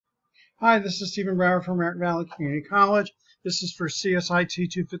Hi, this is Stephen Brower from Merritt Valley Community College. This is for CSIT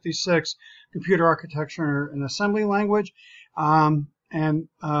 256, Computer Architecture and Assembly Language.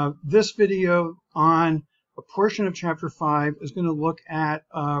 This video on a portion of Chapter 5 is going to look at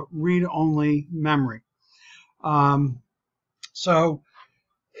read-only memory. So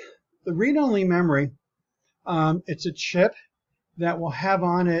the read-only memory, it's a chip that will have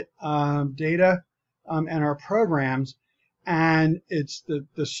on it data and our programs. And it's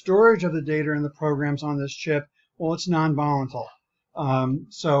the storage of the data and the programs on this chip, well, it's non-volatile.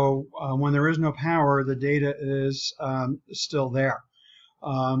 When there is no power, the data is still there.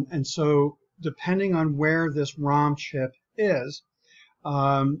 And so depending on where this ROM chip is,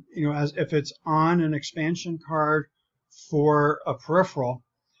 as if it's on an expansion card for a peripheral,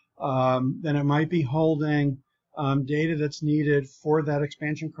 then it might be holding data that's needed for that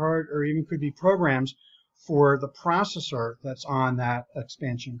expansion card, or even could be programs for the processor that's on that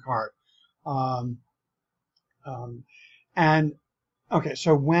expansion card.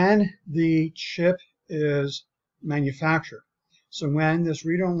 So when the chip is manufactured, so when this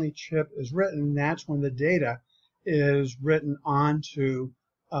read-only chip is written, that's when the data is written onto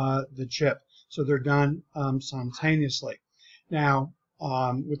the chip. So they're done simultaneously. Now,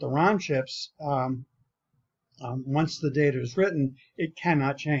 with the ROM chips, once the data is written, it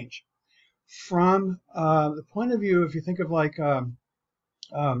cannot change. From the point of view, if you think of like,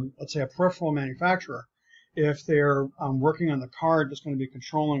 let's say a peripheral manufacturer, if they're working on the card that's going to be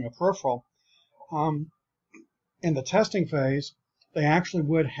controlling a peripheral, in the testing phase, they actually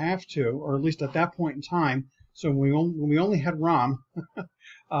would have to, or at least at that point in time, so when we only had ROM,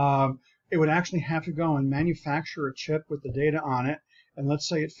 it would actually have to go and manufacture a chip with the data on it, and let's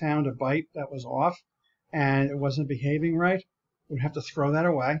say it found a byte that was off and it wasn't behaving right, it would have to throw that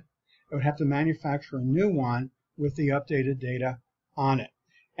away. It would have to manufacture a new one with the updated data on it.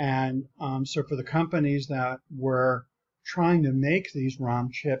 And so for the companies that were trying to make these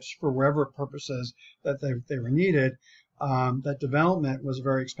ROM chips for whatever purposes that they were needed, that development was a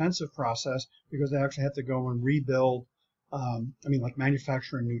very expensive process because they actually had to go and rebuild, like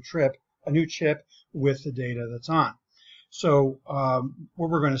manufacture a new chip with the data that's on. So what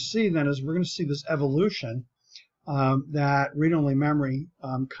we're going to see then is we're going to see this evolution that read-only memory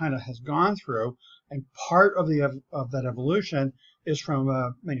kind of has gone through, and part of that evolution is from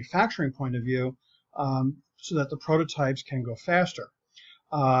a manufacturing point of view, so that the prototypes can go faster.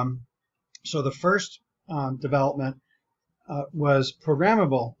 So the first development was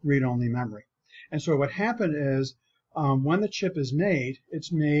programmable read-only memory, and so what happened is when the chip is made,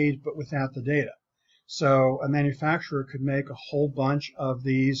 it's made but without the data. So a manufacturer could make a whole bunch of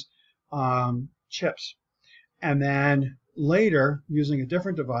these chips. And then later, using a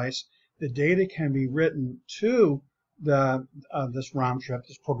different device, the data can be written to this ROM chip,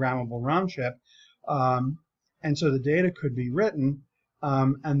 this programmable ROM chip, and so the data could be written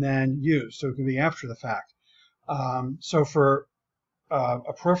and then used. So it can be after the fact. So for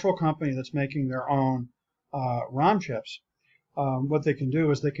a peripheral company that's making their own ROM chips, what they can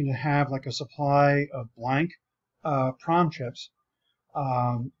do is they can have like a supply of blank PROM chips,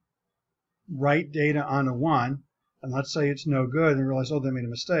 write data onto one, and let's say it's no good and realize, oh, they made a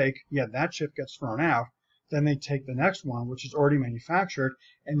mistake. Yeah, that chip gets thrown out. Then they take the next one, which is already manufactured,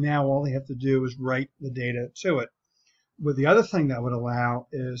 and now all they have to do is write the data to it. But the other thing that would allow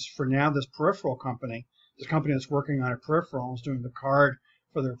is for now this peripheral company, this company that's working on a peripheral and is doing the card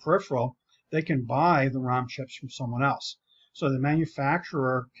for their peripheral, they can buy the ROM chips from someone else. So the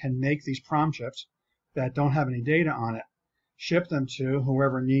manufacturer can make these PROM chips that don't have any data on it, ship them to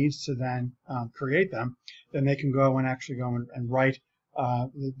whoever needs to then create them, then they can go and actually go and write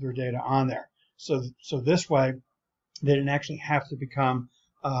their data on there. So this way, they didn't actually have to become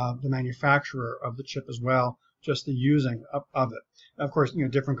the manufacturer of the chip as well, just the using of it. Of course,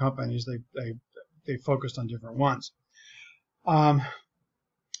 different companies, they focused on different ones. So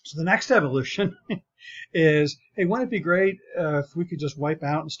the next evolution is, hey, wouldn't it be great if we could just wipe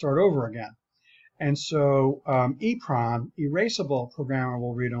out and start over again? And so EPROM, erasable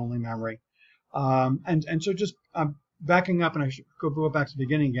programmable read-only memory. And so just backing up, and I should go back to the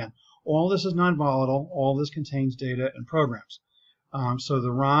beginning again. All this is non-volatile. All this contains data and programs. So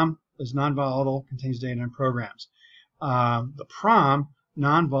the ROM is non-volatile, contains data and programs. The PROM,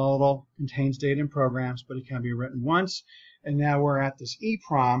 non-volatile, contains data and programs, but it can be written once. And now we're at this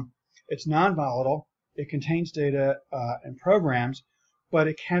EPROM. It's non-volatile. It contains data and programs, but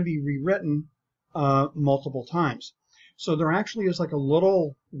it can be rewritten multiple times. So there actually is like a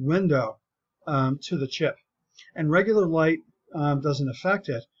little window to the chip, and regular light doesn't affect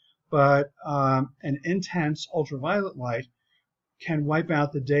it, but an intense ultraviolet light can wipe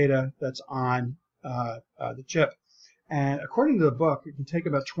out the data that's on the chip. And according to the book, it can take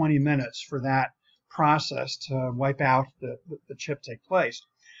about 20 minutes for that process to wipe out the chip take place.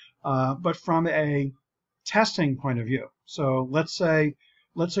 But from a testing point of view, so let's say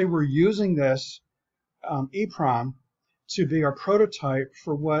we're using this EPROM to be our prototype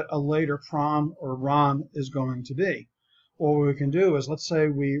for what a later PROM or ROM is going to be. Well, what we can do is, let's say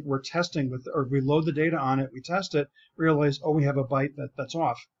we're testing with, or we load the data on it, we test it, realize, oh, we have a byte that's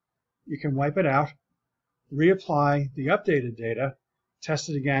off. You can wipe it out, reapply the updated data, test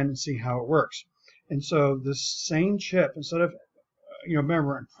it again, and see how it works. And so this same chip, instead of,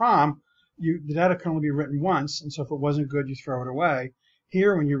 remember in PROM, the data can only be written once, and so if it wasn't good, you throw it away.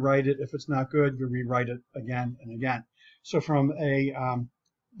 Here, when you write it, if it's not good, you rewrite it again and again. So from a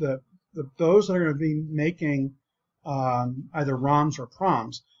those that are going to be making either ROMs or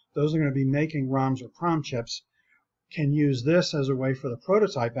PROMs, those that are going to be making ROMs or PROM chips can use this as a way for the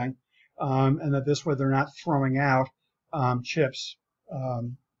prototyping, and that this way they're not throwing out chips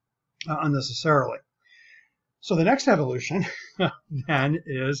unnecessarily. So the next evolution then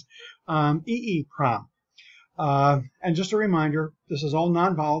is EEPROM. And just a reminder, this is all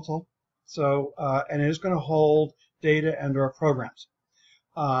non-volatile, so and it is going to hold data and or programs.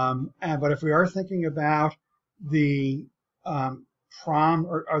 But if we are thinking about the PROM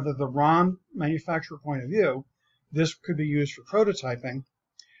or the ROM manufacturer point of view, this could be used for prototyping,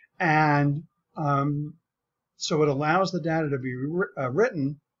 and so it allows the data to be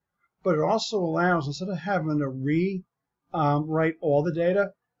written, but it also allows, instead of having to rewrite all the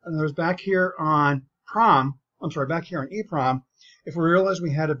data, and there's back here on back here on EPROM, if we realized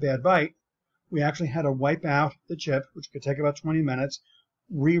we had a bad byte, we actually had to wipe out the chip, which could take about 20 minutes,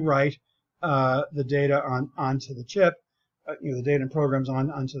 rewrite the data onto the chip, the data and programs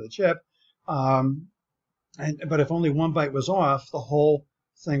onto the chip. But if only one byte was off, the whole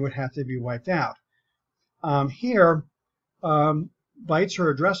thing would have to be wiped out. Here, bytes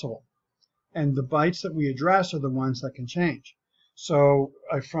are addressable, and the bytes that we address are the ones that can change. So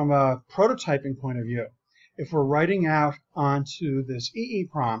from a prototyping point of view, if we're writing out onto this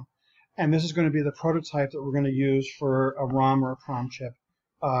EEPROM, and this is going to be the prototype that we're going to use for a ROM or a PROM chip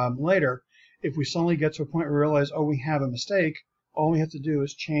later, if we suddenly get to a point where we realize, oh, we have a mistake, all we have to do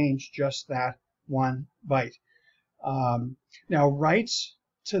is change just that one byte. Now, writes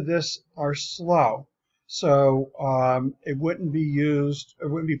to this are slow, so it wouldn't be used, it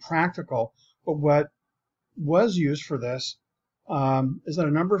wouldn't be practical, but what was used for this is that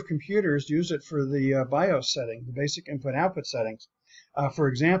a number of computers use it for the BIOS setting, the basic input-output settings. For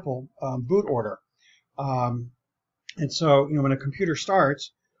example, boot order. And so, when a computer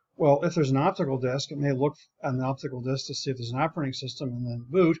starts, well, if there's an optical disk, it may look on the optical disk to see if there's an operating system and then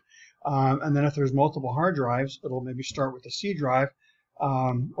boot. And then if there's multiple hard drives, it'll maybe start with the C drive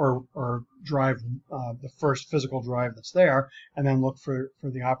or drive the first physical drive that's there, and then look for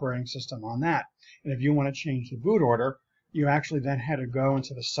the operating system on that. And if you want to change the boot order, you actually then had to go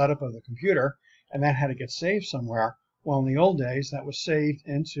into the setup of the computer, and that had to get saved somewhere. Well, in the old days, that was saved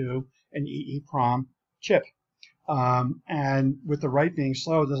into an EEPROM chip. And with the write being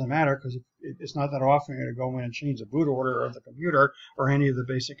slow, it doesn't matter, because it's not that often you're going to go in and change the boot order of the computer or any of the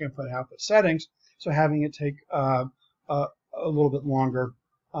basic input-output settings. So having it take a little bit longer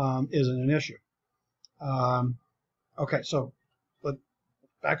isn't an issue. Okay, so let's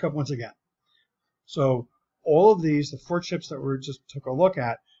back up once again. So all of these, the 4 chips that we just took a look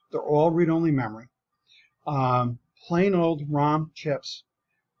at, they're all read-only memory. Plain old ROM chips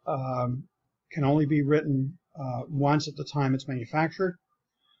can only be written once at the time it's manufactured.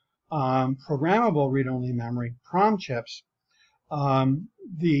 Programmable read-only memory, PROM chips,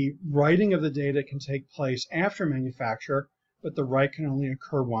 the writing of the data can take place after manufacture, but the write can only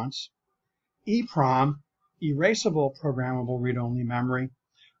occur once. EPROM, erasable programmable read-only memory,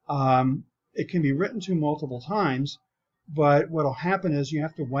 it can be written to multiple times, but what will happen is you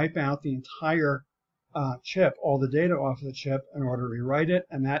have to wipe out the entire chip, all the data off of the chip, in order to rewrite it,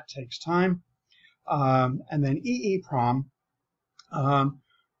 and that takes time. And then EEPROM,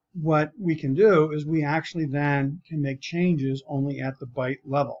 what we can do is we actually then can make changes only at the byte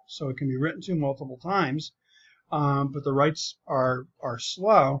level. So it can be written to multiple times, but the writes are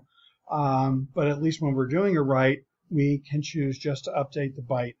slow. But at least when we're doing a write, we can choose just to update the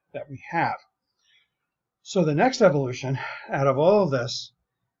byte that we have. So the next evolution out of all of this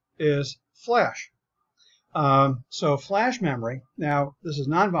is flash. So flash memory, now this is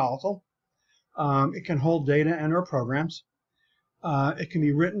non-volatile. It can hold data and or programs. It can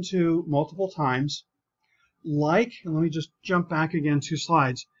be written to multiple times. And let me just jump back again 2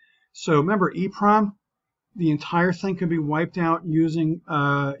 slides. So remember EPROM, the entire thing can be wiped out using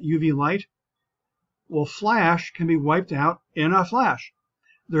UV light. Well, flash can be wiped out in a flash.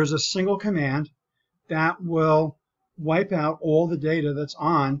 There's a single command that will wipe out all the data that's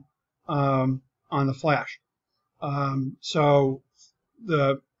on the flash. So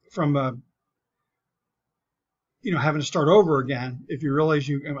from having to start over again, if you realize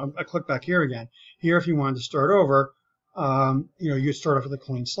I click back here again. Here, if you wanted to start over, you'd start off with a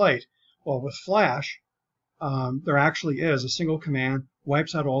clean slate. Well, with flash, there actually is a single command,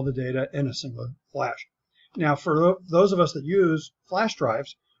 wipes out all the data in a single flash. Now, for those of us that use flash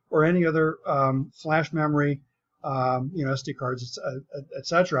drives or any other flash memory, SD cards,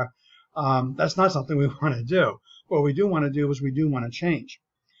 etc., that's not something we want to do. What we do want to do is we do want to change.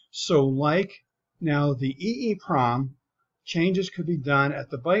 So like now the EEPROM, changes could be done at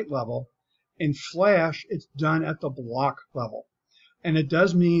the byte level. In flash, it's done at the block level. And it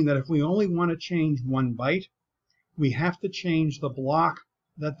does mean that if we only want to change 1 byte, we have to change the block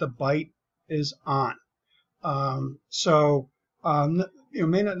that the byte is on. It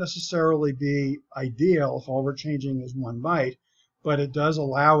may not necessarily be ideal if all we're changing is 1 byte, but it does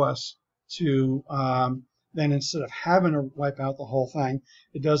allow us to then, instead of having to wipe out the whole thing,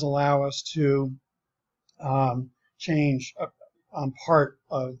 it does allow us to change part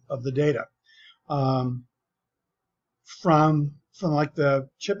of the data. From like the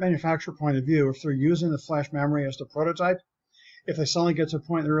chip manufacturer point of view, if they're using the flash memory as the prototype, if they suddenly get to a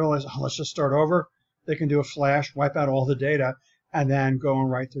point they realize, oh, let's just start over, they can do a flash, wipe out all the data, and then go and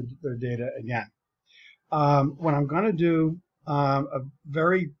write their data again. What I'm going to do a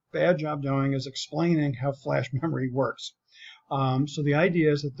very bad job doing is explaining how flash memory works. So the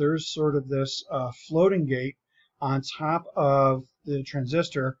idea is that there's sort of this floating gate on top of the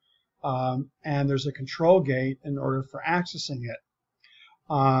transistor, and there's a control gate in order for accessing it.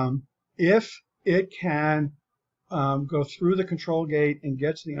 If it can go through the control gate and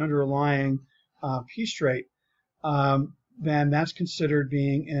get to the underlying P straight, then that's considered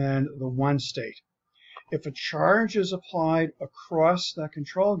being in the 1 state. If a charge is applied across that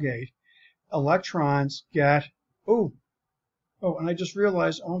control gate, electrons get, and I just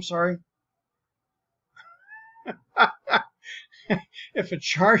realized, I'm sorry. If a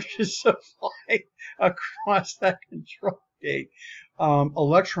charge is applied across that control gate,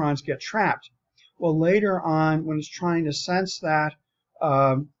 electrons get trapped. Well, later on, when it's trying to sense that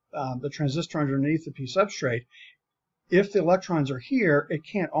the transistor underneath the P substrate, if the electrons are here, it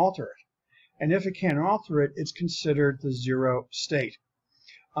can't alter it. And if it can't alter it, it's considered the 0 state.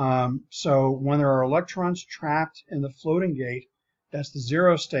 So when there are electrons trapped in the floating gate, that's the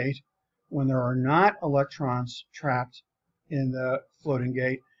 0 state. When there are not electrons trapped in the floating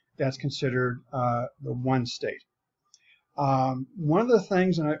gate, that's considered the 1 state. One of the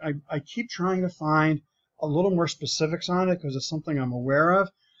things, and I keep trying to find a little more specifics on it because it's something I'm aware of,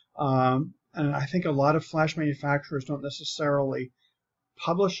 and I think a lot of flash manufacturers don't necessarily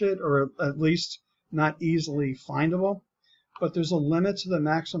publish it, or at least not easily findable, but there's a limit to the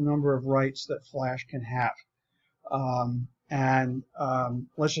maximum number of writes that flash can have.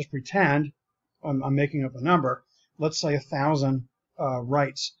 Let's just pretend, I'm making up a number, let's say 1,000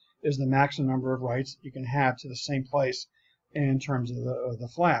 writes is the maximum number of writes you can have to the same place in terms of the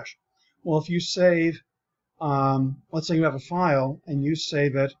flash. Well, if you save, let's say you have a file and you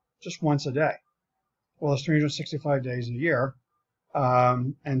save it just once a day. Well, it's 365 days a year,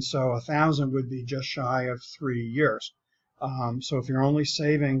 and so 1,000 would be just shy of 3 years. So if you're only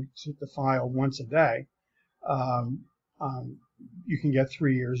saving the file once a day, you can get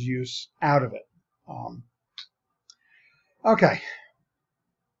 3 years use out of it. Okay.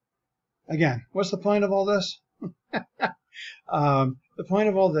 Again, what's the point of all this? The point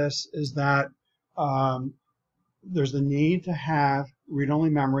of all this is that there's the need to have read-only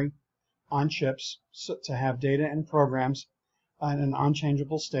memory on chips, to have data and programs in an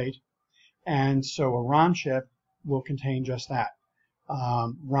unchangeable state. And so a ROM chip will contain just that.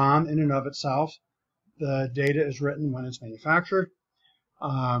 ROM in and of itself, the data is written when it's manufactured.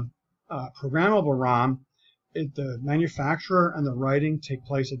 Programmable ROM, the manufacturer and the writing take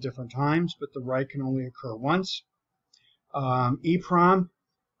place at different times, but the write can only occur once. EEPROM,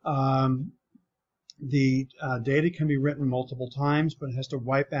 the data can be written multiple times, but it has to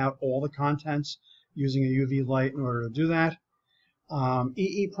wipe out all the contents using a UV light in order to do that.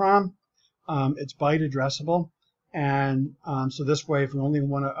 EEPROM, it's byte addressable, and so this way, if we only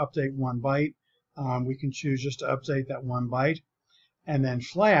want to update 1 byte, we can choose just to update that 1 byte. And then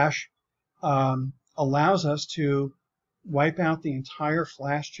flash allows us to wipe out the entire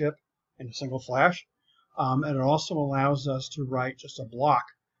flash chip in a single flash, and it also allows us to write just a block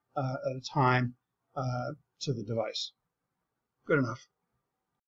at a time to the device. Good enough.